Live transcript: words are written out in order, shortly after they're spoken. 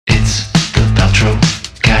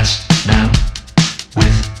Electrocast now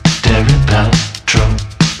with Darren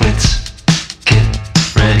Paltrowitz. Get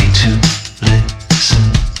ready to listen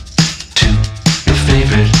to your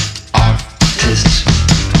favorite artists.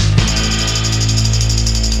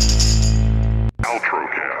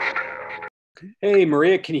 Hey,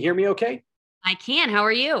 Maria, can you hear me okay? I can. How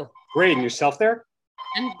are you? Great. And yourself there?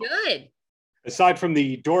 I'm good. Aside from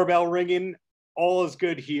the doorbell ringing, all is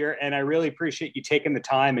good here. And I really appreciate you taking the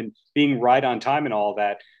time and being right on time and all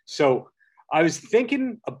that. So I was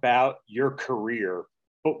thinking about your career,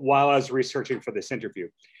 but while I was researching for this interview,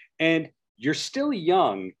 and you're still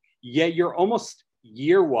young, yet you're almost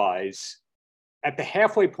year-wise at the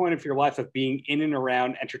halfway point of your life of being in and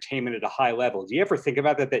around entertainment at a high level. Do you ever think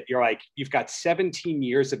about that you're like, you've got 17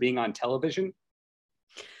 years of being on television?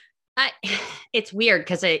 It's weird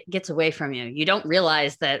because it gets away from you. You don't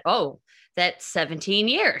realize that, that's 17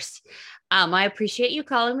 years. I appreciate you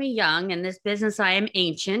calling me young. In this business, I am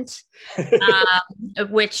ancient,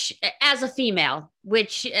 which as a female,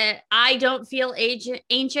 I don't feel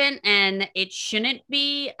ancient, and it shouldn't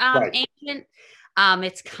be Right. ancient.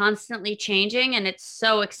 It's constantly changing, and it's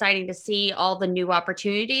so exciting to see all the new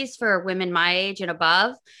opportunities for women my age and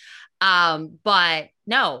above. But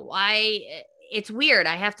no, it's weird.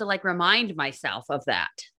 I have to remind myself of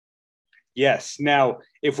that. Yes. Now,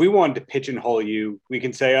 if we wanted to pigeonhole you, we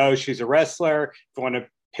can say, oh, she's a wrestler. If we want to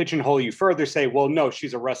pigeonhole you further, say, well, no,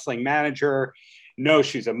 she's a wrestling manager. No,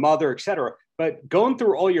 she's a mother, etc. But going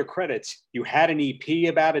through all your credits, you had an EP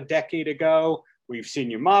about a decade ago. We've seen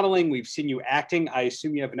you modeling. We've seen you acting. I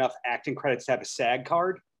assume you have enough acting credits to have a SAG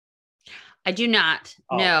card. I do not.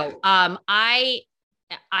 Oh. No. I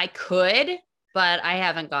could, but I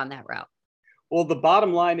haven't gone that route. Well, the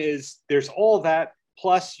bottom line is there's all that.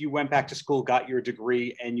 Plus, you went back to school, got your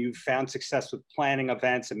degree, and you found success with planning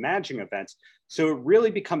events and managing events. So it really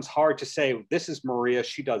becomes hard to say, this is Maria,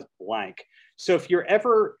 she does blank. So if you're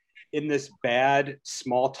ever in this bad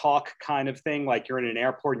small talk kind of thing, like you're in an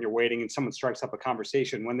airport and you're waiting and someone strikes up a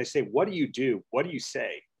conversation, when they say, what do you do? What do you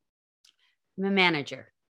say? I'm a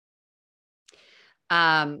manager.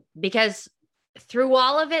 Because through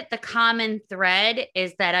all of it, the common thread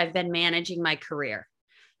is that I've been managing my career.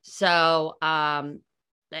 So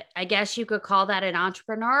I guess you could call that an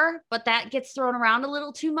entrepreneur, but that gets thrown around a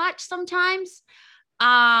little too much sometimes.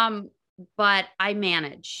 But I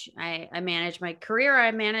manage. I manage my career.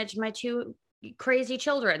 I manage my two crazy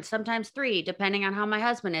children, sometimes three, depending on how my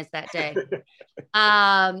husband is that day.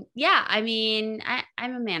 Yeah, I mean,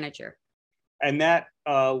 I'm a manager. And that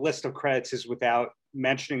list of credits is without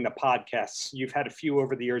mentioning the podcasts. You've had a few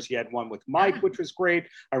over the years. You had one with Mike, which was great.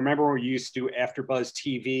 I remember when we used to do AfterBuzz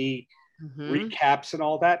TV recaps and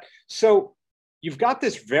all that. So you've got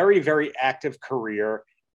this very, very active career,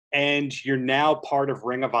 and you're now part of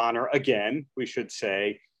Ring of Honor again, we should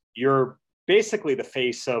say. You're basically the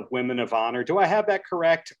face of Women of Honor. Do I have that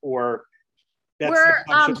correct? Or we're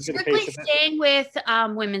strictly staying with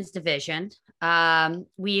women's division.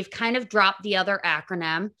 We've kind of dropped the other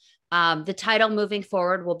acronym. The title moving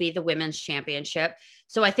forward will be the Women's Championship.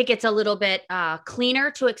 So I think it's a little bit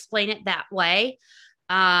cleaner to explain it that way.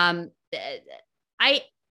 I'm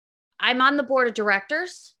on the board of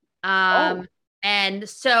directors. And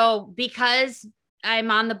so because I'm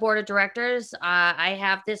on the board of directors, I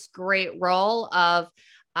have this great role of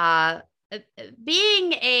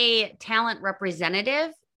being a talent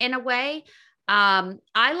representative in a way.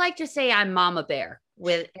 I like to say I'm Mama Bear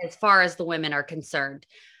as far as the women are concerned.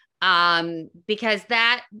 Because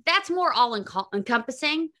that's more all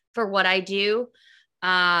encompassing for what I do.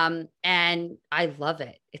 And I love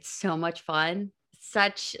it. It's so much fun.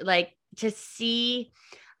 Such to see,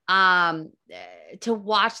 to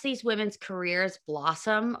watch these women's careers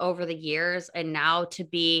blossom over the years, and now to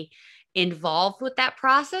be involved with that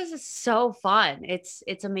process is so fun.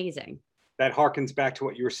 It's amazing. That harkens back to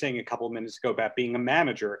what you were saying a couple of minutes ago about being a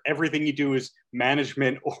manager. Everything you do is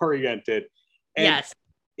management oriented. And yes.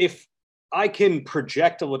 If I can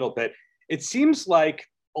project a little bit, it seems like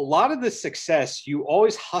a lot of the success, you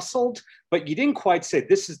always hustled, but you didn't quite say,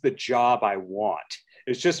 this is the job I want.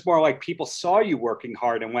 It's just more like people saw you working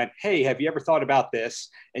hard and went, hey, have you ever thought about this?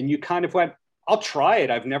 And you kind of went, I'll try it.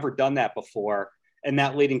 I've never done that before. And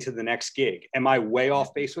that leading to the next gig. Am I way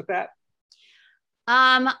off base with that?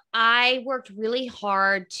 I worked really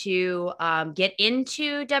hard to get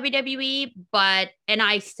into WWE, and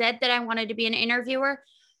I said that I wanted to be an interviewer,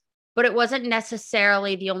 but it wasn't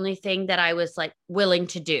necessarily the only thing that I was willing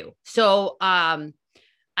to do. So I'm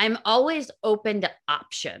always open to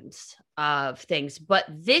options of things, but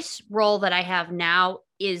this role that I have now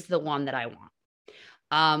is the one that I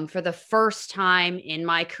want. For the first time in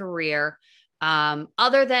my career,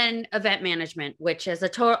 other than event management, which is a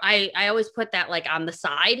total, I always put that like on the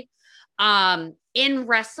side. In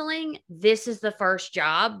wrestling, this is the first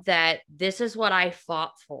job that this is what I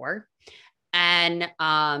fought for. And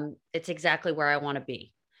it's exactly where I want to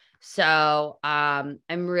be. So I'm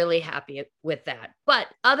really happy with that. But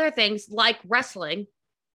other things like wrestling,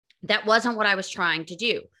 that wasn't what I was trying to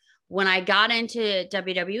do. When I got into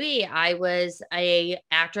WWE, I was a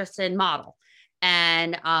actress and model.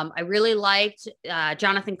 And I really liked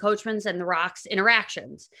Jonathan Coachman's and The Rock's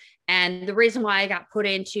interactions. And the reason why I got put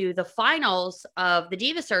into the finals of the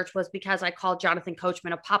Diva Search was because I called Jonathan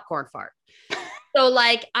Coachman a popcorn fart. So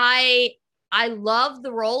like I love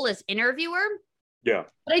the role as interviewer. Yeah.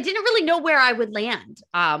 But I didn't really know where I would land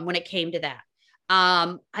when it came to that.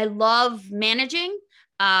 I love managing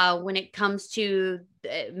when it comes to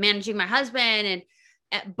managing my husband.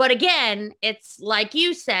 But again, it's like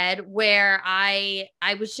you said, where I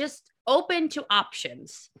was just open to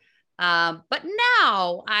options. But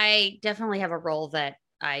now I definitely have a role that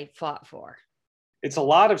I fought for. It's a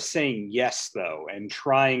lot of saying yes, though, and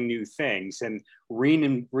trying new things and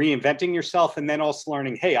reinventing yourself, and then also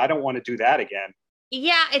learning, hey, I don't want to do that again.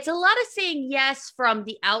 Yeah, it's a lot of saying yes from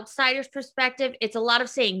the outsider's perspective. It's a lot of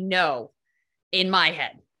saying no in my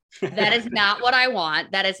head. That is not what I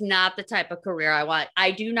want. That is not the type of career I want.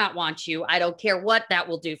 I do not want you. I don't care what that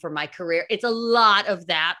will do for my career. It's a lot of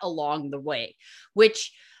that along the way,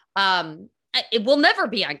 which it will never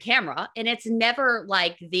be on camera. And it's never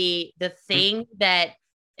like the thing that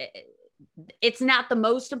it's not the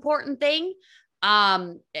most important thing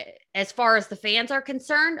as far as the fans are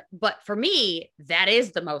concerned. But for me, that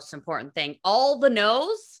is the most important thing. All the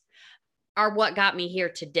no's are what got me here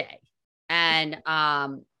today. And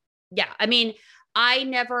yeah, I mean, I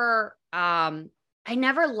never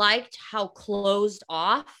liked how closed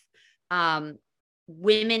off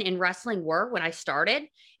women in wrestling were when I started.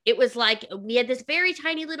 It was like we had this very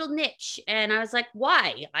tiny little niche, and I was like,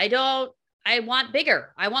 why? I want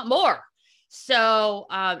bigger. I want more. So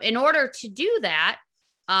in order to do that,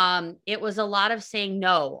 it was a lot of saying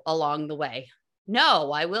no along the way.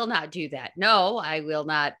 No, I will not do that. No, I will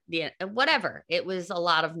not. Yeah, whatever. It was a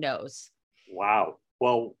lot of no's. Wow.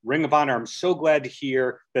 Well, Ring of Honor, I'm so glad to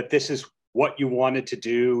hear that this is what you wanted to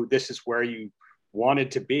do. This is where you wanted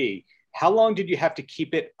to be. How long did you have to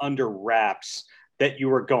keep it under wraps that you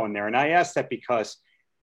were going there? And I ask that because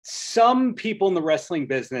some people in the wrestling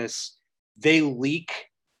business, they leak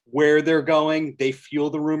where they're going, they fuel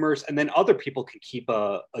the rumors, and then other people can keep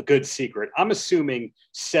a good secret. I'm assuming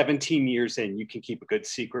 17 years in, you can keep a good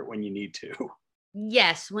secret when you need to.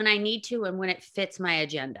 Yes, when I need to and when it fits my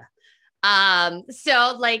agenda.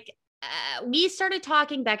 So like we started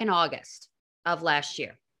talking back in August of last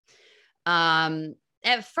year.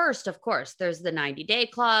 At first, of course, there's the 90-day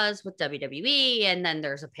clause with WWE, and then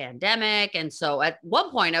there's a pandemic. And so at one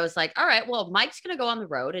point I was like, all right, well, Mike's going to go on the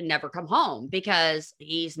road and never come home because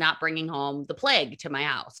he's not bringing home the plague to my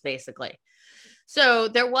house, basically. So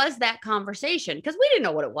there was that conversation because we didn't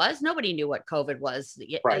know what it was. Nobody knew what COVID was a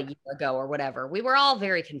year ago or whatever. We were all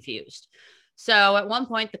very confused. So at one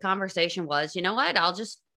point the conversation was, you know what, I'll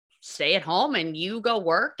just stay at home and you go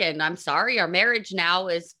work. And I'm sorry, our marriage now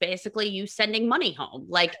is basically you sending money home.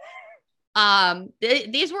 Like,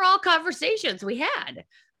 these were all conversations we had.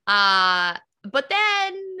 But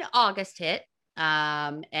then August hit,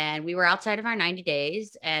 and we were outside of our 90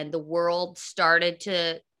 days and the world started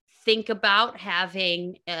to think about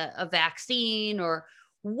having a vaccine or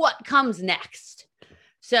what comes next.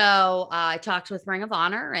 So I talked with Ring of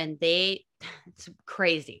Honor and it's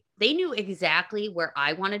crazy. They knew exactly where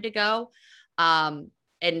I wanted to go. And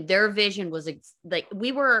their vision was like,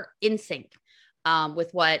 we were in sync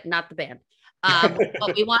with not the band,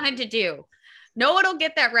 what we wanted to do. No one will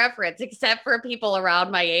get that reference except for people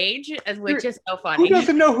around my age, which is so funny. Who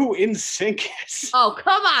doesn't know who NSYNC is? Oh,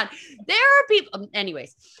 come on. There are people.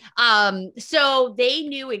 Anyways, so they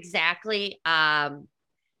knew exactly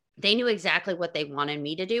what they wanted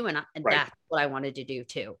me to do. And that's what I wanted to do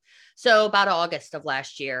too. So about August of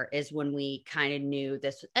last year is when we kind of knew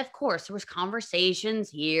this. Of course, there was conversations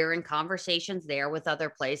here and conversations there with other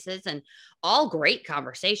places and all great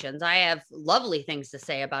conversations. I have lovely things to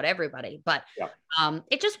say about everybody, but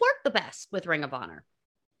it just worked the best with Ring of Honor.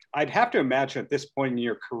 I'd have to imagine at this point in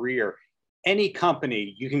your career, any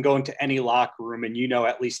company, you can go into any locker room and you know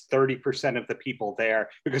at least 30% of the people there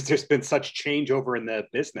because there's been such changeover in the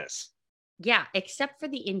business. Yeah, except for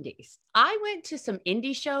the indies. I went to some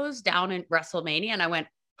indie shows down in WrestleMania and I went,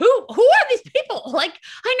 who are these people? Like,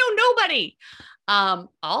 I know nobody.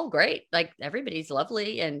 All great. Like everybody's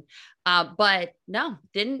lovely. And, but no,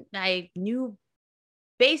 I knew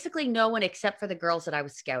basically no one except for the girls that I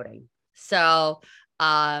was scouting. So,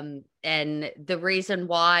 and the reason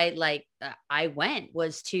why I went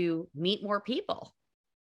was to meet more people.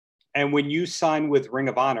 And when you signed with Ring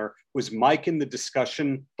of Honor, was Mike in the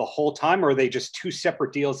discussion the whole time, or are they just two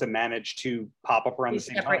separate deals that managed to pop up around the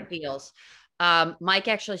same Separate time? deals. Mike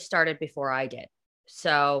actually started before I did.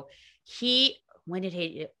 So when did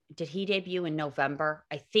he debut in November?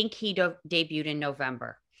 I think he debuted in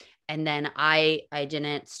November. And then I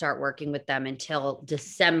didn't start working with them until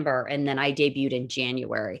December. And then I debuted in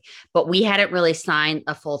January, but we hadn't really signed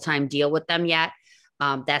a full-time deal with them yet.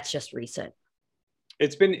 That's just recent.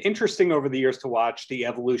 It's been interesting over the years to watch the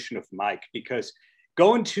evolution of Mike, because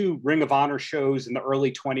going to Ring of Honor shows in the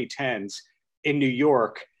early 2010s in New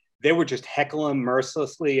York, they were just heckling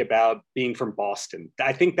mercilessly about being from Boston.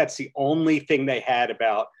 I think that's the only thing they had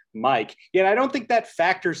about Mike. Yet I don't think that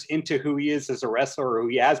factors into who he is as a wrestler, or who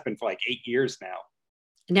he has been for like 8 years now.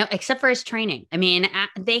 No, except for his training. I mean,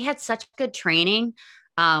 they had such good training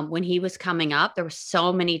when he was coming up. There were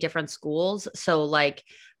so many different schools. So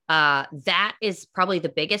that is probably the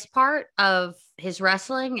biggest part of his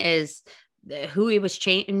wrestling, is who he was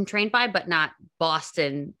trained by, but not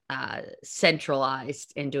Boston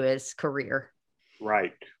centralized into his career.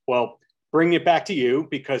 Right. Well, bring it back to you,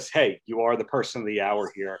 because, hey, you are the person of the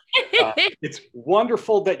hour here. It's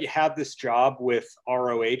wonderful that you have this job with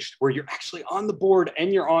ROH where you're actually on the board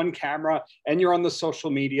and you're on camera and you're on the social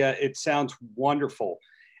media. It sounds wonderful.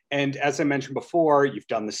 And as I mentioned before, you've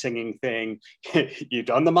done the singing thing, you've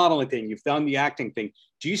done the modeling thing, you've done the acting thing.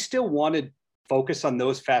 Do you still want to focus on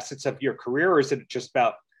those facets of your career, or is it just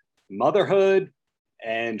about motherhood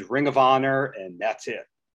and Ring of Honor and that's it?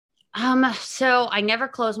 So I never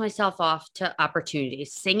close myself off to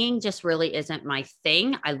opportunities. Singing just really isn't my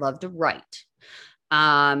thing. I love to write.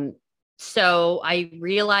 So I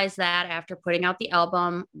realized that after putting out the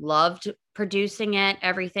album, loved producing it,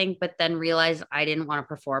 everything, but then realized I didn't want to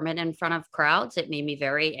perform it in front of crowds. It made me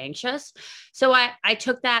very anxious. So I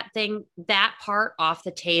took that part off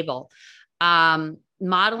the table.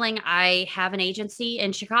 Modeling, I have an agency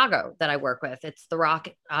in Chicago that I work with. It's the Rock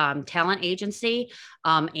Talent Agency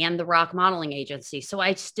and the Rock Modeling Agency. So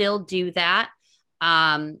I still do that.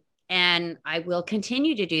 And I will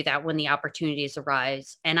continue to do that when the opportunities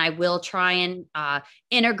arise. And I will try and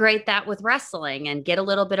integrate that with wrestling and get a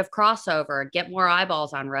little bit of crossover, get more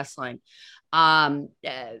eyeballs on wrestling.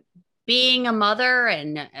 Being a mother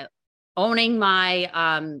and owning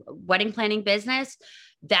my wedding planning business,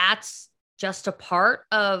 that's just a part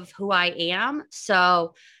of who I am.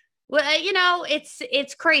 So, well,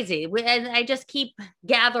 it's crazy. And I just keep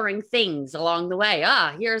gathering things along the way.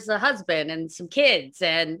 Here's a husband and some kids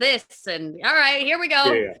and this, and all right, here we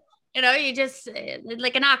go. Yeah. You just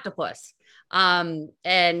like an octopus, and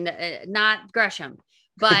not Gresham,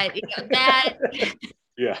 but that.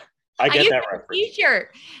 Yeah. I get that reference.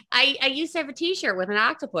 T-shirt. I used to have a T-shirt with an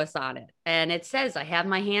octopus on it, and it says I have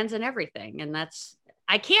my hands in everything, and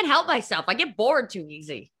I can't help myself. I get bored too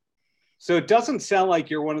easy. So it doesn't sound like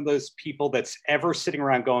you're one of those people that's ever sitting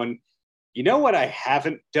around going, you know what I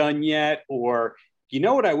haven't done yet, or you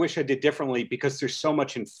know what I wish I did differently, because there's so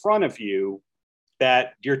much in front of you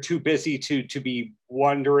that you're too busy to be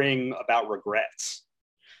wondering about regrets.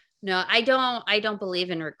 No, I don't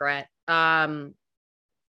believe in regret.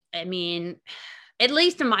 I mean, at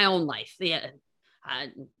least in my own life,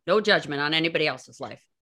 no judgment on anybody else's life.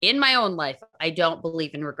 In my own life, I don't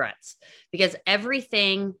believe in regrets, because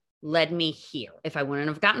everything led me here. If I wouldn't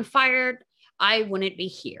have gotten fired, I wouldn't be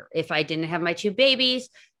here. If I didn't have my 2 babies,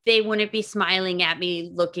 they wouldn't be smiling at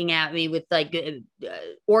me, looking at me with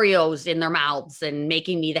Oreos in their mouths and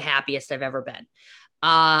making me the happiest I've ever been.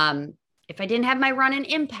 If I didn't have my run in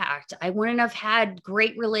Impact, I wouldn't have had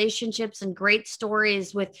great relationships and great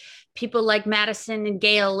stories with people like Madison and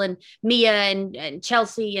Gail and Mia and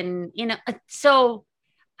Chelsea. And, so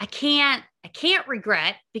I can't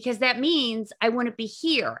regret, because that means I wouldn't be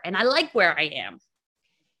here. And I like where I am.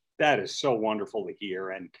 That is so wonderful to hear.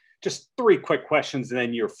 And just 3 quick questions, and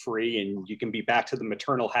then you're free and you can be back to the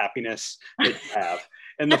maternal happiness that you have.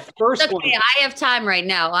 And the first one, I have time right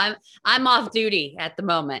now. I'm off duty at the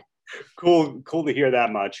moment. Cool to hear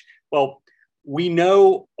that much. Well, we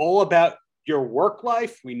know all about your work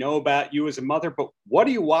life. We know about you as a mother, but what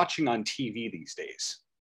are you watching on TV these days?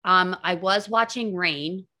 I was watching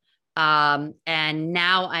Rain, and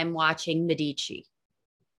now I'm watching Medici.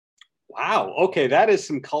 Wow. Okay. That is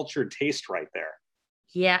some cultured taste right there.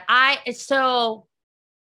 Yeah. I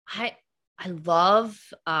love,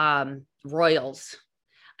 royals.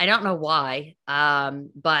 I don't know why.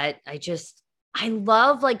 But I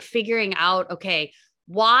love figuring out, okay,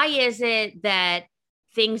 why is it that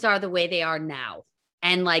things are the way they are now.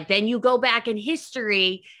 And like, then you go back in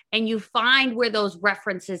history and you find where those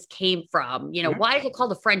references came from. You know, why is it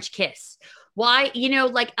called a French kiss? Why, you know,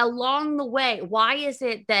 like along the way, why is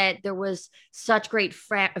it that there was such great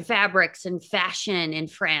fabrics and fashion in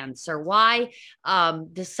France? Or why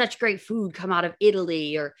does such great food come out of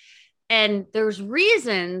Italy? Or, and there's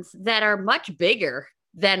reasons that are much bigger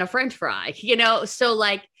than a French fry, you know? So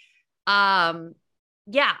like,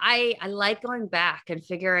 yeah, I like going back and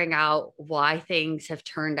figuring out why things have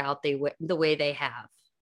turned out the way they have.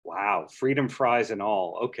 Wow, freedom fries and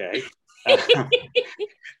all. Okay.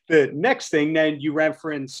 The next thing, then you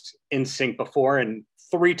referenced NSYNC before, and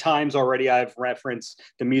 3 times already I've referenced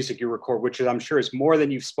the music you record, which is, I'm sure, is more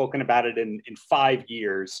than you've spoken about it in 5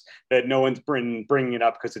 years, that no one's bringing it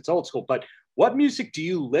up because it's old school. But what music do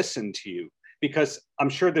you listen to? Because I'm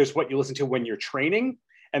sure there's what you listen to when you're training,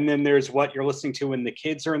 and then there's what you're listening to when the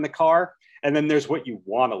kids are in the car, and then there's what you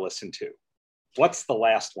want to listen to. What's the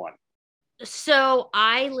last one? So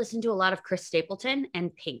I listened to a lot of Chris Stapleton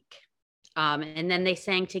and Pink. And then they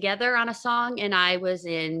sang together on a song, and I was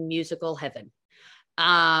in musical heaven.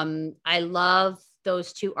 I love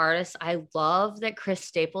those 2 artists. I love that Chris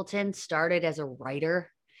Stapleton started as a writer,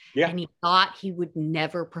 and he thought he would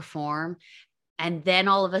never perform. And then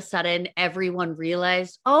all of a sudden, everyone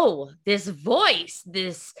realized, oh, this voice,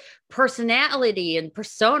 this personality and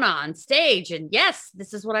persona on stage. And yes,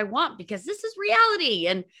 this is what I want because this is reality.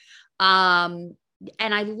 And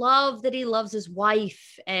I love that he loves his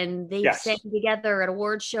wife, and they sang together at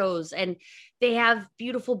award shows, and they have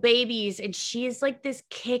beautiful babies. And she is like this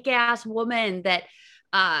kick-ass woman that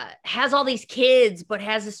has all these kids, but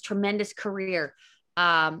has this tremendous career.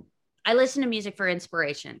 I listen to music for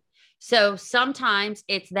inspiration. So sometimes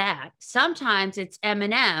it's that. Sometimes it's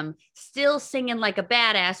Eminem still singing like a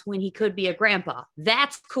badass when he could be a grandpa.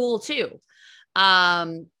 That's cool too.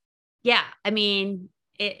 Yeah, I mean,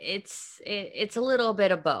 it's a little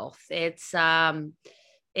bit of both. It's the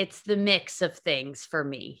mix of things for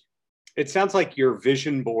me. It sounds like your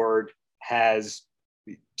vision board has.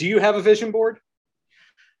 Do you have a vision board?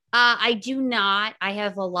 I do not. I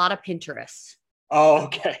have a lot of Pinterest. Oh,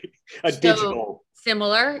 okay. Digital.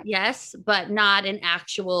 Similar, yes, but not an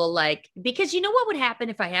actual, like, because you know what would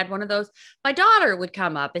happen if I had one of those? My daughter would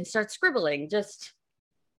come up and start scribbling just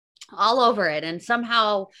all over it, and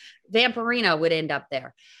somehow Vampirina would end up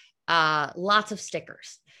there. Lots of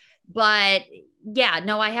stickers. But yeah,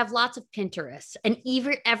 no, I have lots of Pinterest, and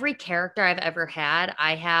even every character I've ever had,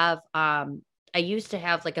 I used to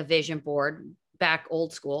have like a vision board back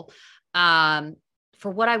old school, for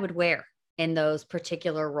what I would wear in those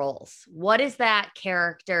particular roles. What is that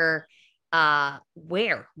character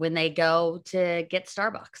wear when they go to get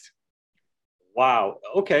Starbucks? Wow.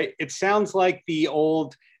 Okay. It sounds like the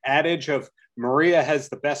old adage of Maria has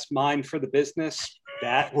the best mind for the business.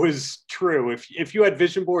 That was true. If you had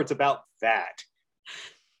vision boards about that.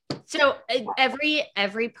 So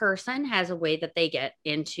every person has a way that they get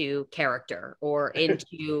into character or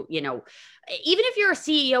into, you know, even if you're a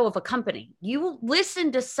CEO of a company, you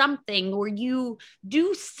listen to something or you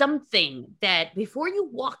do something that before you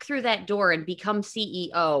walk through that door and become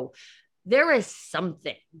CEO, there is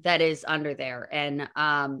something that is under there. And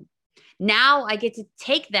now I get to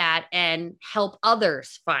take that and help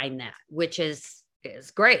others find that, which is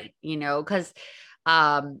great, you know, because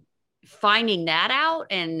finding that out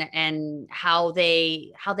and how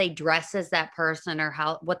they dress as that person or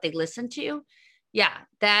what they listen to, yeah,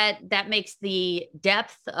 that makes the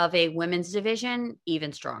depth of a women's division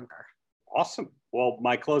even stronger. Awesome. Well,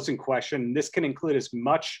 my closing question, this can include as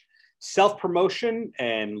much self-promotion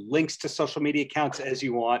and links to social media accounts as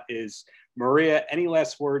you want, is Maria, any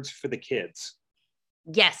last words for the kids?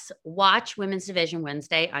 Yes, watch Women's Division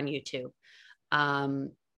Wednesday on YouTube.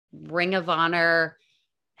 Ring of Honor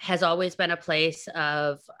has always been a place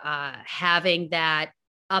of having that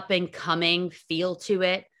up and coming feel to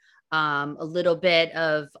it. A little bit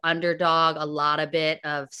of underdog, a lot of bit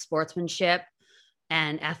of sportsmanship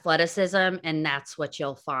and athleticism. And that's what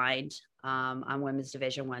you'll find on Women's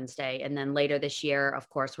Division Wednesday. And then later this year, of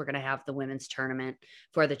course, we're going to have the women's tournament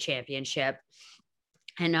for the championship.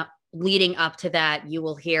 And leading up to that, you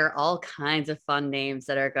will hear all kinds of fun names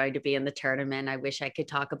that are going to be in the tournament. I wish I could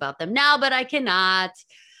talk about them now, but I cannot.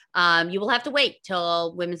 You will have to wait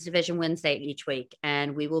till Women's Division Wednesday each week,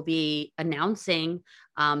 and we will be announcing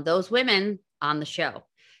those women on the show.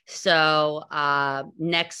 So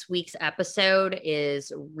next week's episode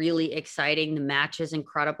is really exciting. The match is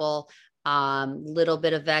incredible. Little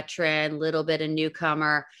bit of veteran, little bit of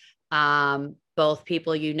newcomer, both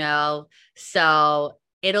people you know. So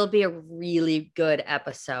It'll be a really good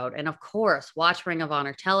episode. And of course, watch Ring of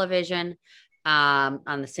Honor television on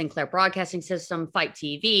the Sinclair Broadcasting System, Fight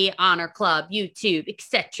TV, Honor Club, YouTube,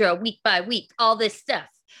 etc. Week by week, all this stuff.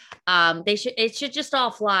 It should just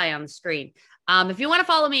all fly on the screen. If you want to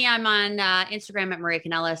follow me, I'm on Instagram at Maria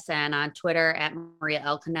Kanellis and on Twitter at Maria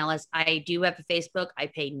L. Kanellis. I do have a Facebook. I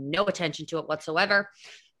pay no attention to it whatsoever.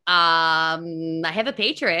 I have a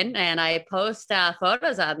Patreon and I post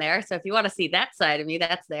photos on there. So if you want to see that side of me,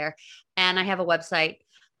 that's there. And I have a website,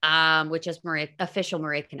 which is official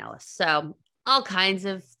Maria Kanellis. So all kinds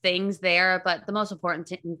of things there. But the most important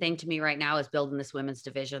thing to me right now is building this women's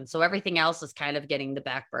division. So everything else is kind of getting the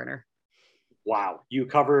back burner. Wow. You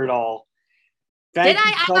cover it all. Did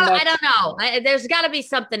I? I don't know. There's got to be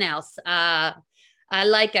something else. I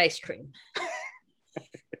like ice cream.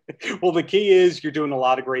 Well, the key is you're doing a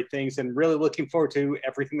lot of great things and really looking forward to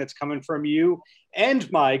everything that's coming from you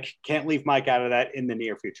and Mike. Can't leave Mike out of that in the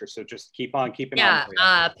near future. So just keep on keeping on.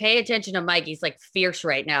 Yeah, pay attention to Mike. He's like fierce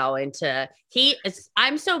right now.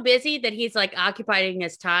 I'm so busy that he's like occupying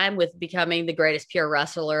his time with becoming the greatest pure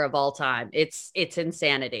wrestler of all time. It's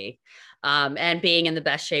insanity. And being in the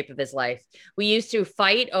best shape of his life. We used to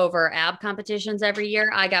fight over ab competitions every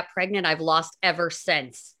year. I got pregnant. I've lost ever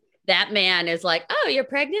since. That man is like, oh, you're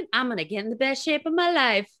pregnant? I'm going to get in the best shape of my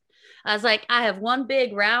life. I was like, I have one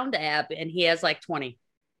big round ab and he has like 20.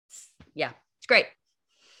 Yeah, it's great.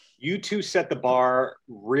 You two set the bar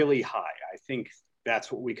really high. I think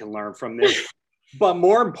that's what we can learn from this. But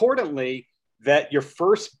more importantly, that your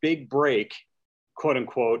first big break, quote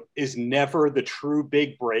unquote, is never the true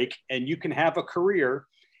big break. And you can have a career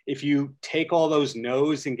if you take all those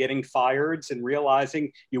no's and getting fired and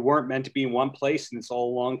realizing you weren't meant to be in one place and it's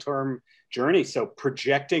all a long-term journey. So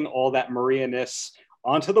projecting all that Maria-ness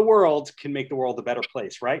onto the world can make the world a better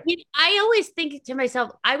place, right? I always think to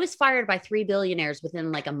myself, I was fired by 3 billionaires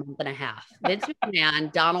within like a month and a half. Vince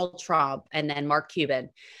McMahon, Donald Trump, and then Mark Cuban.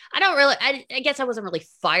 I guess I wasn't really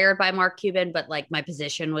fired by Mark Cuban, but like my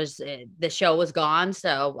position was, the show was gone.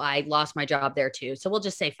 So I lost my job there too. So we'll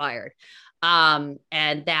just say fired.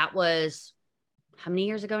 And that was how many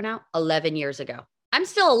years ago now? 11 years ago. I'm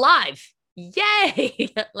still alive. Yay.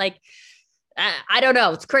 Like, I don't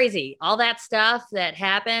know. It's crazy. All that stuff that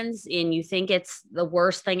happens and you think it's the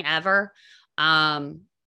worst thing ever.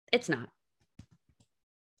 It's not.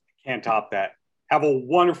 Can't top that. Have a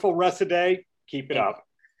wonderful rest of the day. Keep it up.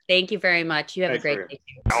 Thank you very much. You have a great day.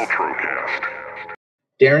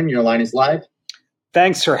 Darren, your line is live.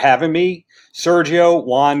 Thanks for having me. Sergio,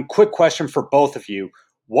 Juan, quick question for both of you.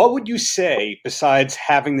 What would you say, besides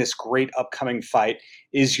having this great upcoming fight,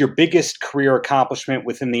 is your biggest career accomplishment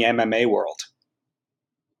within the MMA world?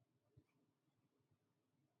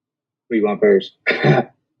 Who you want first?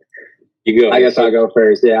 You go. I guess I'll go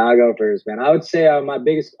first. Yeah, I'll go first, man. I would say my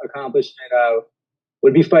biggest accomplishment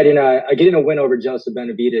would be fighting, getting a win over Joseph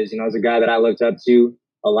Benavidez. You know, as a guy that I looked up to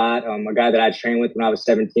a lot, a guy that I trained with when I was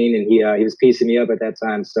 17, and he was piecing me up at that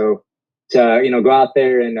time. So to go out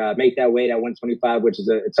there and make that weight at 125, which is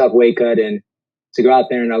a tough weight cut, and to go out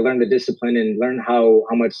there and learn the discipline and learn how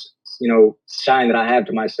much shine that I have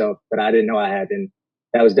to myself that I didn't know I had, and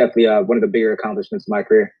that was definitely one of the bigger accomplishments of my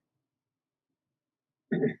career.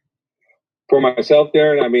 For myself,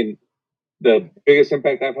 Darren, I mean, the biggest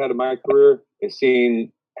impact I've had in my career is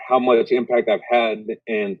seeing how much impact I've had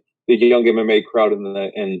in the young MMA crowd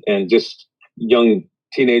and just young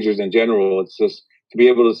teenagers in general. It's just to be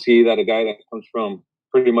able to see that a guy that comes from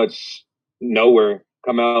pretty much nowhere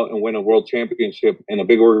come out and win a world championship in a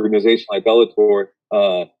big organization like Bellator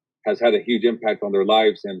has had a huge impact on their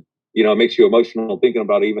lives. And, it makes you emotional thinking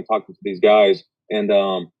about it, even talking to these guys. And,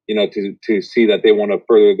 to see that they want to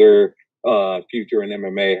further their future in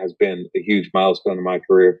MMA has been a huge milestone in my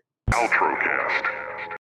career.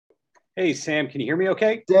 Hey, Sam, can you hear me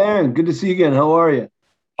okay? Darren, good to see you again. How are you?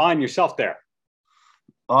 Fine, yourself there.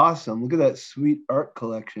 Awesome. Look at that sweet art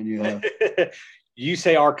collection you have. You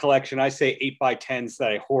say art collection. I say 8x10s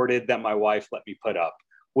that I hoarded that my wife let me put up.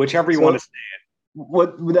 Whichever you want to say it.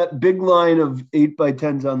 What with that big line of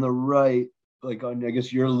 8x10s on the right, like on, I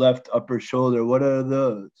guess, your left upper shoulder, what are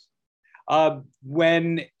those?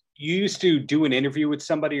 When you used to do an interview with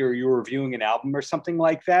somebody or you were reviewing an album or something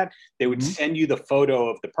like that, they would send you the photo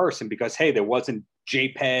of the person because, hey, there wasn't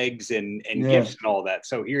JPEGs and GIFs and all that.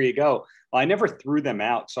 So here you go. Well, I never threw them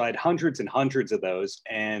out. So I had hundreds and hundreds of those.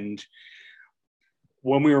 And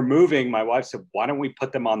when we were moving, my wife said, why don't we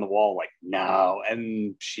put them on the wall? Like, no.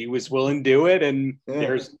 And she was willing to do it. And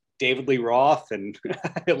there's David Lee Roth and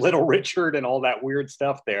Little Richard and all that weird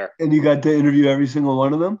stuff there. And you got to interview every single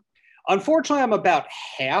one of them? Unfortunately, I'm about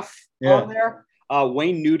half on there.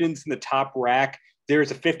 Wayne Newton's in the top rack. there's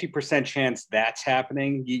a 50% chance that's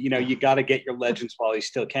happening. You got to get your legends while you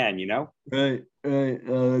still can, Right.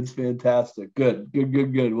 That's fantastic. Good.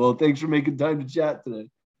 Well, thanks for making time to chat today.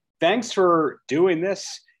 Thanks for doing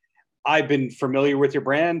this. I've been familiar with your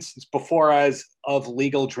brand since before I was of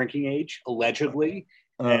legal drinking age, allegedly.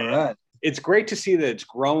 All right. It's great to see that it's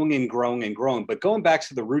growing and growing and growing. But going back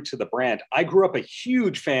to the roots of the brand, I grew up a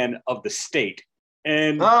huge fan of the State.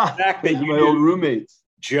 And the fact that my old roommates,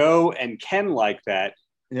 Joe and Ken, like that,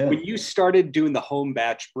 yeah. When you started doing the home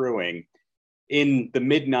batch brewing in the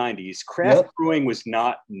mid-90s, craft brewing was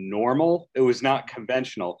not normal. It was not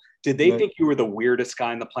conventional. Did they think you were the weirdest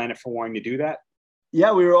guy on the planet for wanting to do that?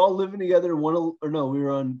 Yeah, we were all living together. We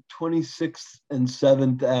were on 26th and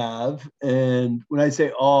 7th Ave. And when I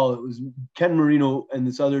say all, it was Ken Marino and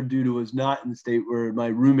this other dude who was not in the State were my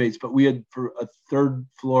roommates, but we had for a third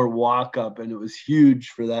floor walk up, and it was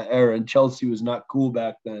huge for that era. And Chelsea was not cool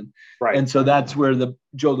back then. Right. And so that's where the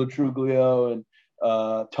Joe Latruglio and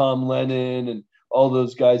Tom Lennon and all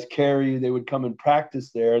those guys, Carrie, they would come and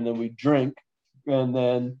practice there, and then we'd drink. And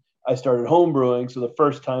then I started home brewing. So the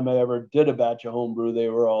first time I ever did a batch of home brew, they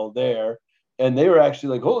were all there. And they were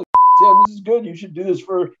actually like, holy Sam, this is good. You should do this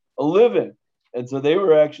for a living. And so they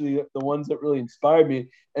were actually the ones that really inspired me.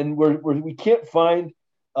 And we can't find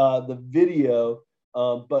the video,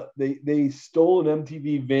 but they stole an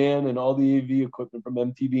MTV van and all the AV equipment from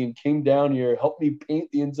MTV and came down here, helped me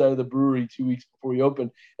paint the inside of the brewery 2 weeks before we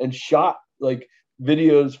opened, and shot like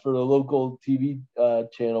videos for the local TV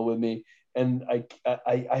channel with me. And I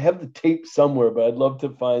have the tape somewhere, but I'd love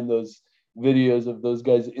to find those videos of those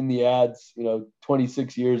guys in the ads,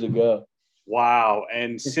 26 years ago. Wow.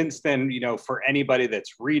 And since then, for anybody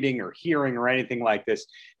that's reading or hearing or anything like this,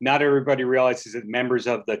 not everybody realizes that members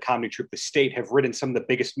of the comedy troupe, The State, have written some of the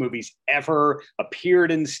biggest movies ever,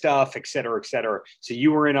 appeared in stuff, et cetera, et cetera. So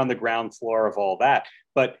you were in on the ground floor of all that.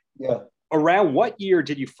 But around what year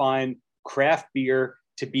did you find craft beer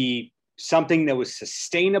to be something that was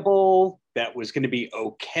sustainable, that was going to be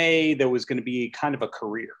okay, that was going to be kind of a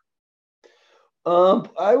career?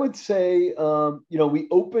 I would say, we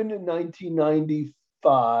opened in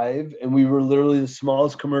 1995, and we were literally the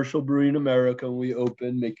smallest commercial brewery in America when we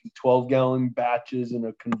opened, making 12-gallon batches in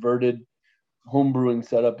a converted home brewing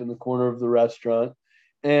setup in the corner of the restaurant.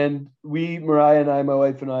 And Mariah and I, my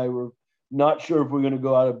wife and I, were not sure if we're going to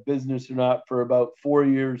go out of business or not for about 4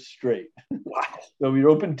 years straight. Wow. So we were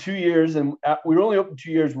open 2 years, and we were only open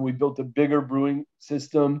 2 years when we built a bigger brewing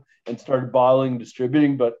system and started bottling and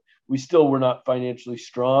distributing, but we still were not financially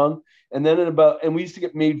strong. And then and we used to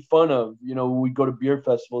get made fun of, when we'd go to beer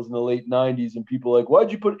festivals in the late 90s, and people were like,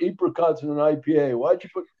 why'd you put apricots in an IPA? Why'd you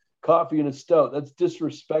put coffee in a stout? That's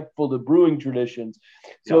disrespectful to brewing traditions.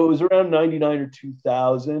 So it was around 99 or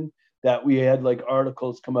 2000 that we had like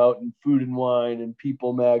articles come out in Food and Wine and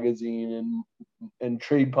People magazine and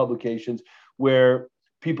trade publications where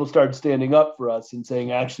people started standing up for us and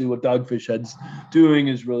saying, actually, what Dogfish Head's doing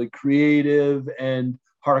is really creative and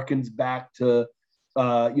harkens back to,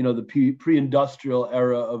 the pre-industrial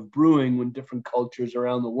era of brewing, when different cultures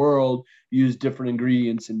around the world use different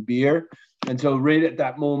ingredients in beer. And so right at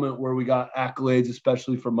that moment where we got accolades,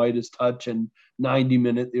 especially for Midas Touch and 90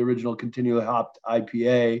 Minute, the original continually hopped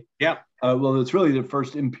IPA. Yeah. Well, it's really the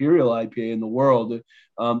first Imperial IPA in the world.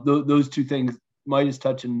 Those two things, Midas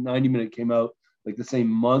Touch and 90 Minute, came out like the same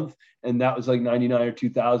month. And that was like 99 or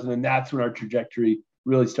 2000. And that's when our trajectory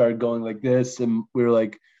really started going like this. And we were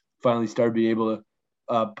like, finally started being able to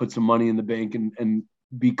put some money in the bank and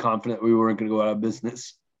be confident we weren't going to go out of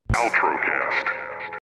business. Outrocast.